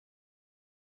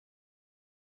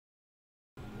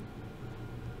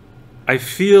I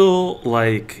feel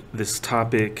like this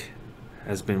topic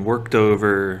has been worked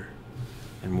over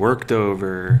and worked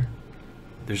over.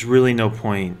 There's really no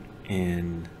point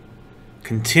in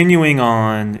continuing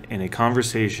on in a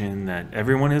conversation that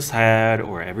everyone has had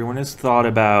or everyone has thought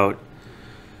about.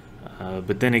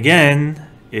 But then again,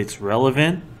 it's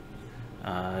relevant,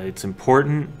 it's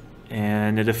important,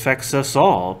 and it affects us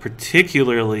all,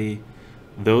 particularly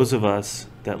those of us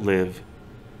that live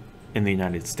in the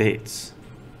United States.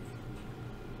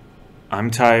 I'm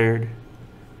tired,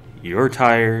 you're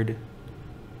tired,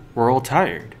 we're all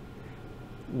tired.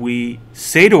 We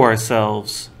say to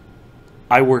ourselves,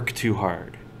 I work too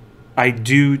hard, I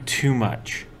do too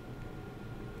much.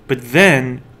 But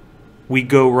then we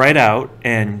go right out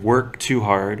and work too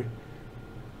hard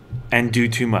and do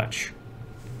too much.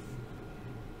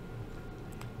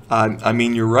 I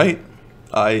mean, you're right.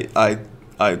 I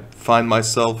find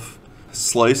myself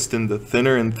sliced into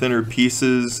thinner and thinner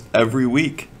pieces every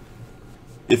week.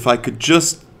 If I could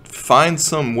just find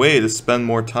some way to spend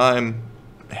more time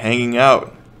hanging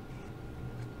out.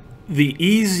 The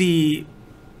easy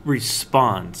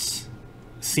response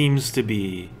seems to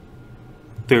be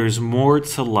there's more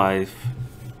to life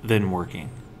than working.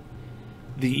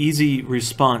 The easy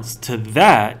response to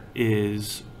that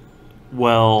is,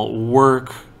 well,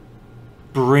 work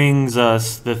brings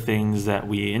us the things that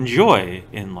we enjoy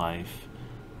in life.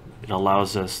 It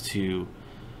allows us to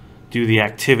do the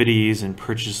activities and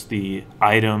purchase the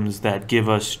items that give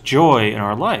us joy in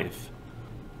our life.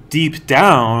 Deep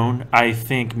down, I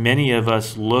think many of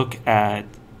us look at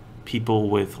people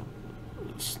with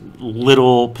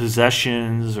little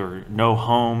possessions or no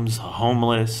homes,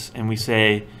 homeless, and we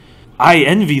say, I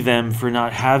envy them for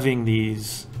not having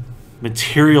these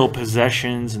material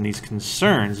possessions and these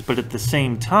concerns, but at the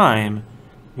same time,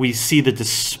 we see the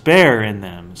despair in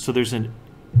them. So there's an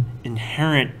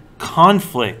inherent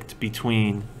conflict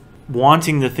between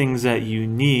wanting the things that you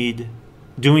need,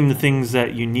 doing the things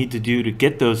that you need to do to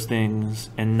get those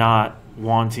things, and not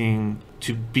wanting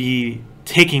to be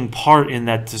taking part in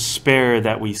that despair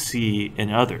that we see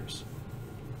in others.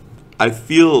 I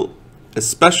feel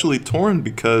especially torn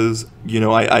because,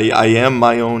 I am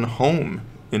my own home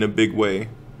in a big way.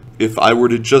 If I were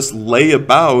to just lay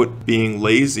about being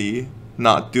lazy,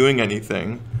 not doing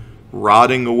anything,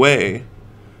 rotting away,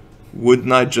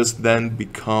 wouldn't I just then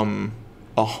become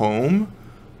a home?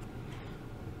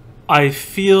 I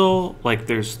feel like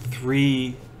there's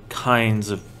three kinds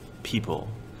of people.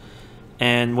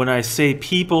 And when I say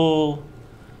people,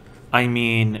 I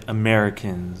mean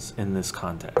Americans in this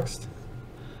context.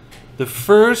 The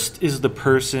first is the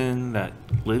person that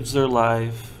lives their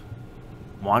life,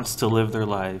 wants to live their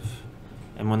life,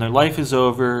 and when their life is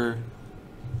over,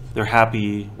 they're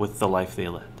happy with the life they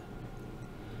led.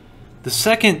 The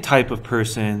second type of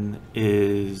person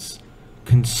is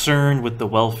concerned with the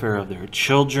welfare of their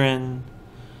children.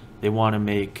 They want to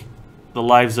make the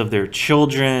lives of their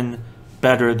children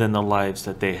better than the lives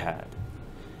that they had.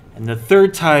 And the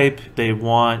third type, they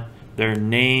want their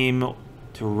name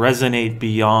to resonate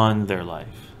beyond their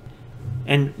life.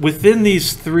 And within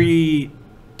these three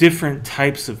different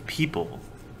types of people,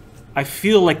 I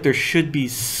feel like there should be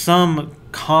some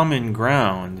common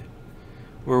ground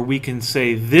where we can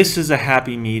say this is a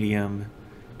happy medium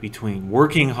between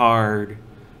working hard,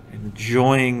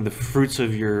 enjoying the fruits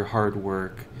of your hard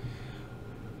work,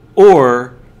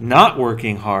 or not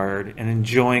working hard and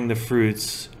enjoying the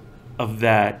fruits of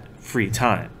that free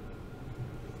time.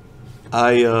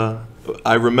 I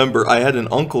remember I had an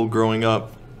uncle growing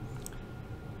up,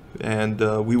 and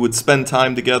we would spend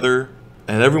time together,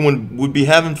 and everyone would be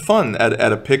having fun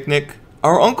at a picnic.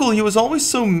 Our uncle, he was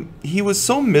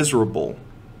so miserable.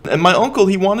 And my uncle,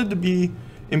 he wanted to be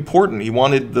important. He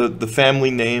wanted the family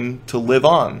name to live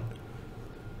on.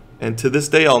 And to this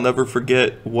day, I'll never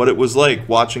forget what it was like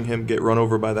watching him get run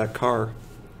over by that car.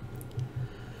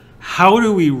 How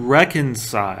do we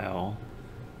reconcile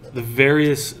the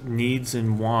various needs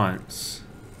and wants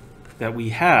that we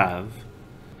have,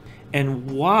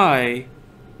 and why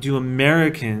do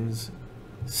Americans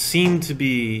seem to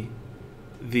be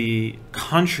the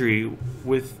country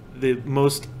with the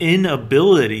most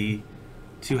inability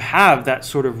to have that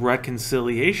sort of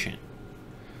reconciliation?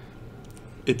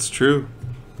 It's true.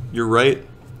 You're right.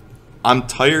 I'm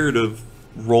tired of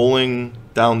rolling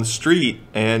down the street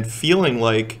and feeling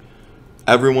like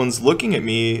everyone's looking at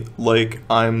me like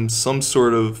I'm some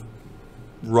sort of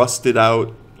rusted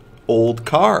out old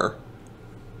car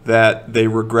that they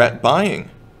regret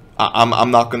buying. I'm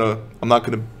not gonna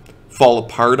fall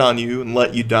apart on you and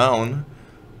let you down.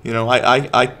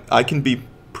 I can be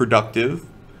productive,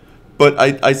 but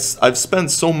I've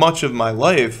spent so much of my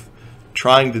life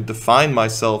trying to define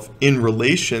myself in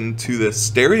relation to this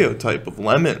stereotype of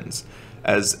lemons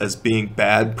as being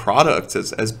bad products,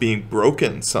 as being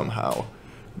broken somehow.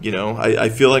 You know, I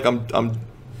feel like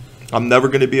I'm never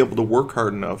going to be able to work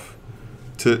hard enough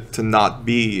to not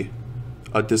be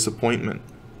a disappointment.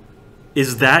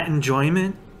 Is that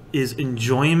enjoyment? Is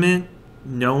enjoyment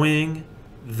knowing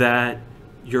that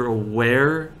you're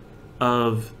aware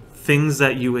of things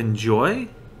that you enjoy?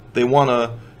 They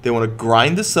wanna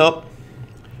grind us up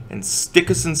and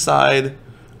stick us inside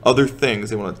other things.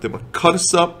 They wanna cut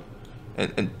us up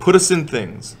and put us in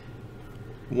things.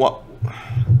 What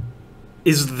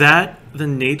is that the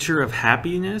nature of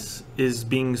happiness? Is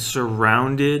being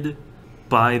surrounded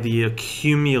by the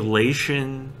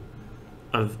accumulation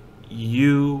of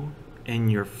you and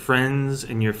your friends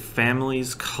and your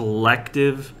family's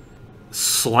collective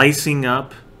slicing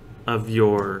up of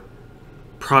your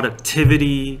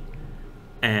productivity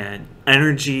and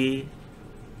energy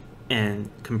and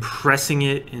compressing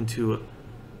it into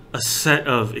a set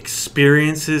of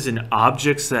experiences and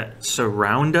objects that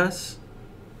surround us?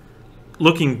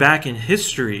 Looking back in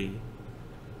history,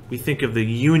 we think of the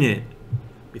unit,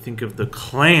 we think of the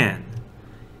clan.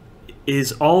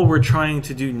 Is all we're trying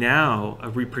to do now a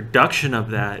reproduction of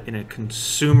that in a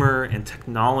consumer and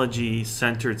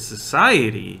technology-centered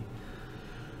society,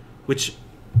 which,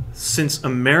 since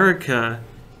America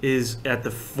is at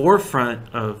the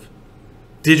forefront of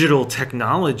digital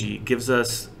technology, gives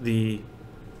us the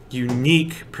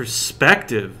unique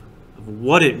perspective of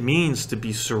what it means to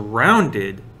be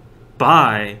surrounded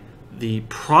by the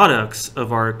products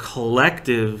of our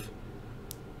collective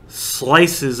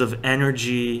slices of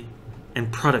energy and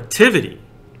productivity.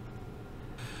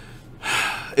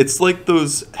 It's like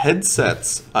those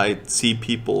headsets I see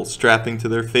people strapping to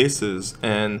their faces,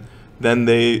 and then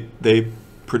they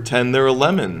pretend they're a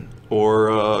lemon or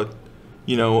a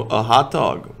hot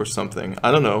dog or something.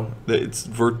 I don't know. It's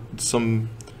some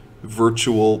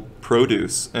virtual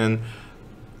produce, and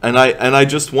I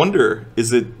just wonder,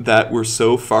 is it that we're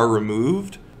so far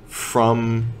removed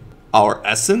from our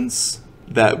essence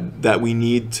that we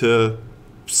need to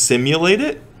simulate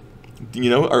it? You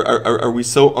know, are we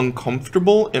so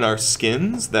uncomfortable in our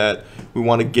skins that we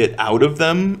want to get out of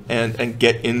them and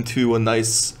get into a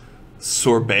nice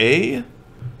sorbet?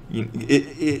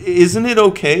 Isn't it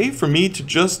okay for me to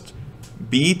just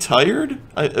be tired?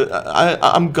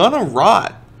 I'm gonna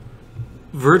rot.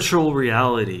 Virtual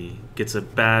reality gets a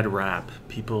bad rap.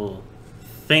 People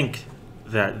think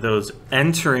that those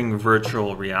entering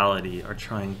virtual reality are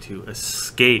trying to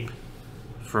escape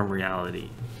from reality.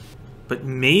 But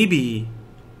maybe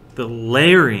the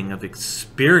layering of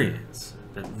experience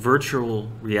that virtual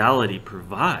reality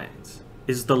provides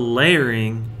is the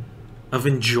layering of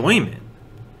enjoyment.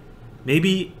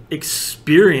 Maybe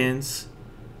experience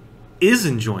is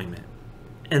enjoyment,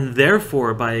 and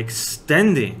therefore by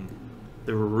extending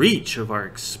the reach of our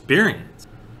experience,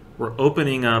 we're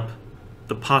opening up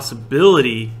the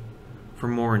possibility for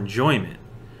more enjoyment.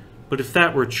 But if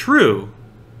that were true,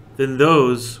 then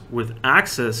those with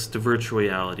access to virtual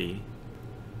reality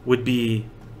would be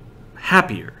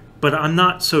happier. But I'm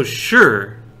not so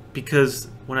sure, because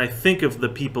when I think of the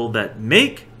people that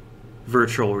make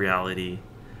virtual reality,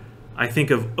 I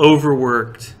think of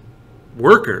overworked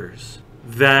workers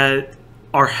that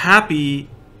are happy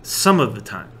some of the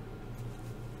time.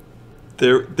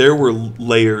 There were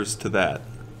layers to that.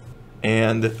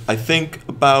 And I think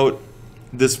about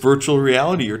this virtual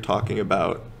reality you're talking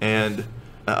about, and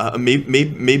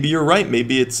maybe you're right.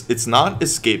 Maybe it's not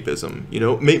escapism. You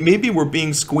know, maybe we're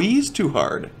being squeezed too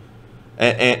hard,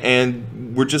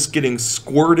 and we're just getting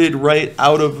squirted right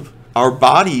out of our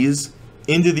bodies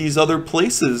into these other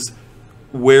places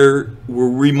where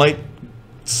we might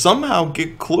somehow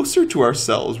get closer to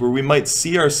ourselves, where we might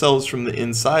see ourselves from the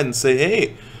inside and say,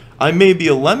 hey, I may be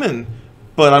a lemon,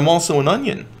 but I'm also an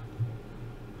onion.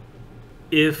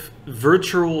 If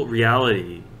virtual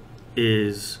reality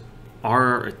is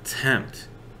our attempt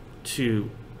to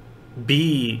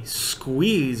be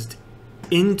squeezed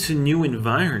into new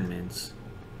environments,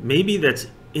 maybe that's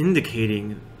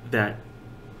indicating that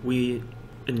we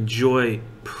enjoy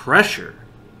pressure.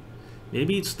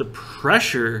 Maybe it's the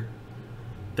pressure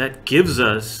that gives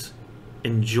us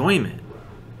enjoyment.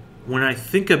 When I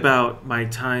think about my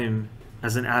time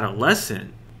as an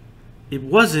adolescent, it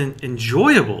wasn't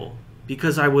enjoyable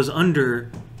because I was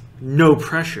under no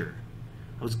pressure.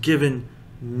 I was given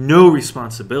no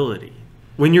responsibility.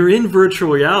 When you're in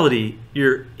virtual reality,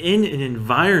 you're in an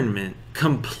environment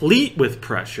complete with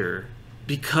pressure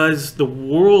because the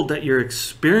world that you're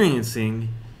experiencing,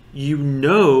 you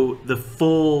know the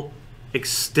full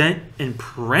extent and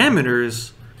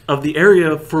parameters of the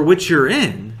area for which you're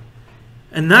in.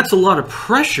 And that's a lot of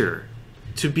pressure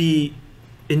to be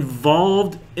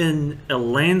involved in a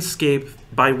landscape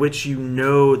by which you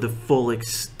know the full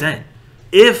extent.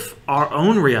 If our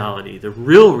own reality, the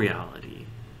real reality,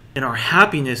 and our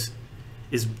happiness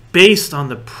is based on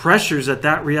the pressures that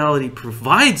that reality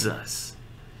provides us,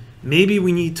 maybe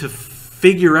we need to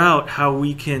figure out how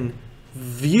we can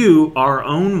view our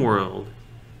own world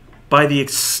by the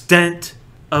extent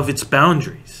of its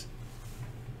boundaries.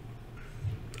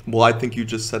 Well, I think you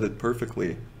just said it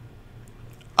perfectly.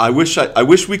 I wish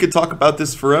we could talk about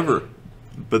this forever,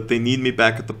 but they need me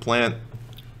back at the plant.